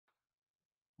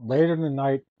Later in the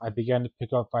night, I began to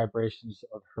pick up vibrations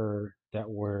of her that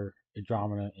were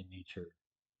Andromeda in nature.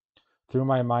 Through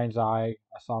my mind's eye,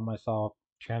 I saw myself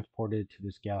transported to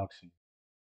this galaxy.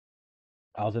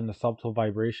 I was in the subtle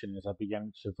vibration as I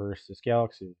began to traverse this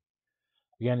galaxy.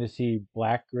 I began to see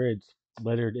black grids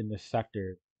littered in this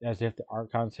sector, as if the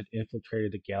Archons had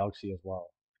infiltrated the galaxy as well.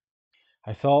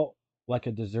 I felt like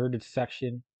a deserted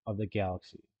section of the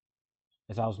galaxy.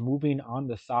 As I was moving on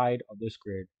the side of this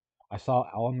grid, I saw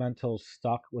elementals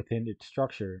stuck within its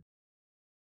structure.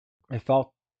 I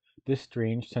felt this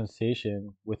strange sensation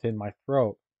within my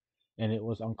throat, and it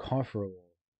was uncomfortable.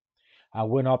 I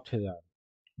went up to them,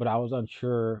 but I was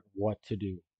unsure what to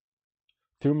do.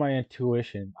 Through my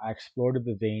intuition, I explored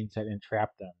the veins that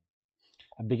entrapped them.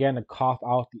 I began to cough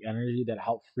out the energy that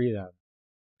helped free them.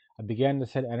 I began to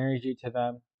send energy to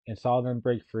them and saw them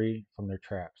break free from their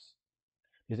traps.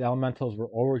 These elementals were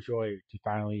overjoyed to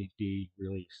finally be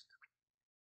released.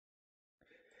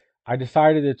 I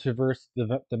decided to traverse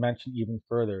the dimension even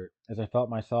further as I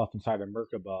felt myself inside a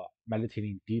Merkaba,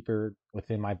 meditating deeper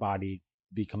within my body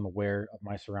to become aware of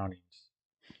my surroundings.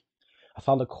 I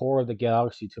saw the core of the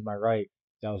galaxy to my right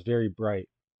that was very bright.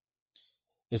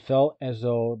 It felt as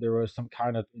though there was some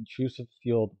kind of intrusive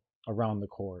field around the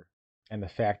core and the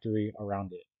factory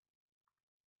around it.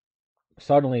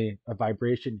 Suddenly, a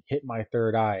vibration hit my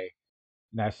third eye,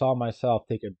 and I saw myself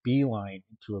take a beeline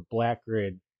into a black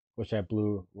grid, which I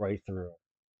blew right through.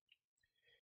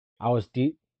 I was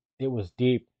deep. It was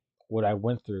deep what I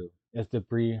went through as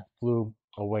debris flew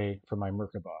away from my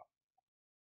Merkaba.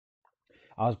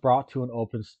 I was brought to an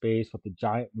open space with a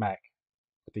giant mech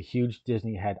with a huge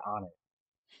Disney head on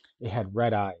it. It had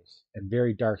red eyes and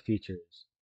very dark features.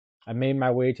 I made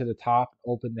my way to the top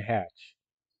and opened the hatch.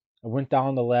 I went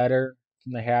down the ladder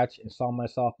from the hatch and saw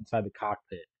myself inside the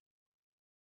cockpit.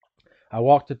 I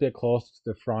walked a bit closer to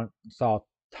the front and saw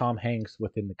Tom Hanks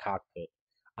within the cockpit.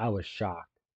 I was shocked.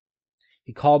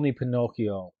 He called me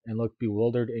Pinocchio and looked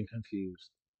bewildered and confused.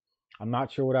 I'm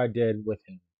not sure what I did with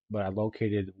him, but I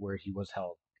located where he was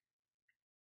held.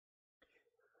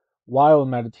 While in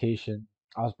meditation,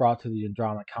 I was brought to the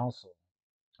Andromeda Council.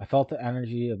 I felt the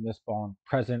energy of Miss Bond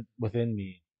present within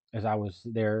me as I was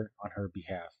there on her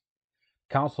behalf.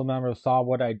 Council members saw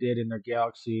what I did in their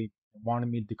galaxy and wanted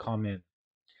me to come in.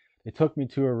 They took me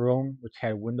to a room which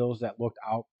had windows that looked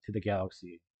out to the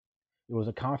galaxy. It was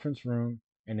a conference room,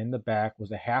 and in the back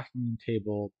was a half moon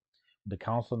table the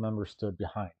council members stood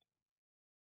behind.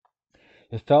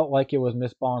 It felt like it was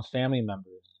Miss Bond's family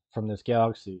members from this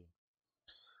galaxy.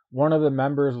 One of the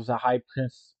members was a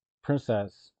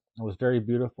princess and was very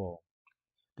beautiful.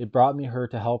 They brought me her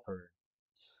to help her.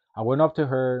 I went up to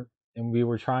her and we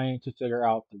were trying to figure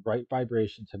out the right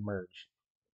vibration to merge.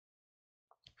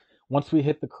 Once we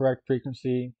hit the correct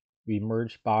frequency, we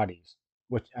merged bodies,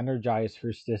 which energized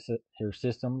her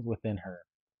systems within her.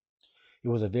 It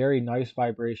was a very nice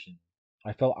vibration.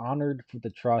 I felt honored for the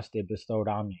trust they bestowed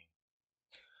on me.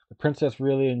 The princess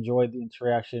really enjoyed the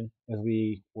interaction as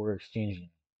we were exchanging.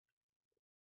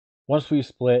 Once we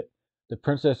split, the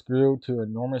princess grew to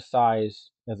enormous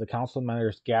size as the council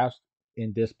members gasped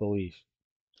in disbelief.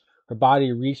 Her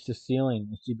body reached the ceiling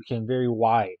and she became very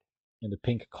wide in a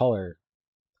pink color.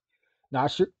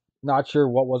 Not sure, not sure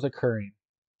what was occurring.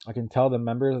 I can tell the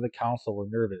members of the council were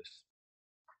nervous.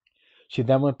 She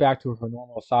then went back to her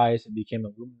normal size and became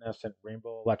a luminescent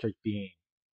rainbow electric being,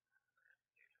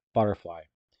 butterfly.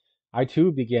 I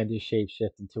too began to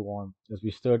shapeshift into one as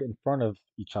we stood in front of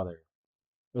each other.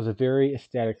 It was a very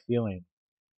ecstatic feeling.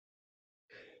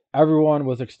 Everyone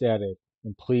was ecstatic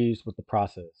and pleased with the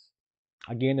process.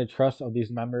 I gained the trust of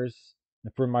these members,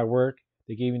 and for my work,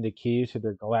 they gave me the keys to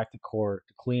their galactic core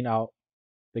to clean out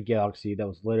the galaxy that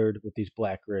was littered with these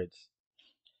black grids.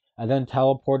 I then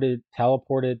teleported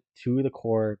to the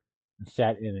core and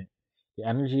sat in it. The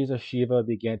energies of Shiva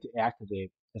began to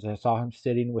activate as I saw him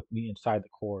sitting with me inside the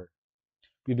core.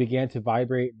 We began to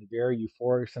vibrate in a very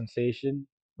euphoric sensation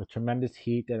with tremendous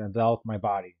heat that enveloped my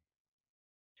body.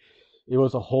 It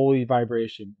was a holy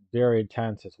vibration, very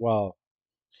intense as well.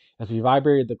 As we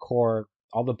vibrated the core,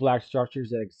 all the black structures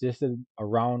that existed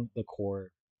around the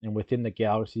core and within the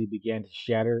galaxy began to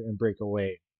shatter and break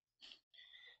away.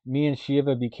 Me and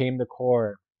Shiva became the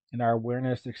core, and our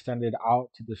awareness extended out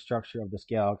to the structure of this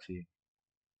galaxy.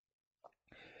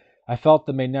 I felt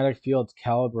the magnetic fields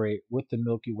calibrate with the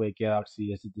Milky Way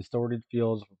galaxy as the distorted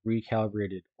fields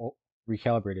recalibrated,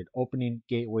 opening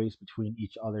gateways between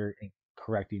each other and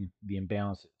correcting the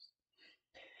imbalances.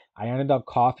 I ended up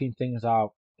coughing things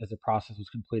out as the process was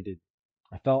completed.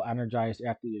 I felt energized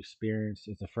after the experience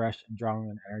as the fresh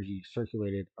Andromedan energy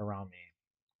circulated around me.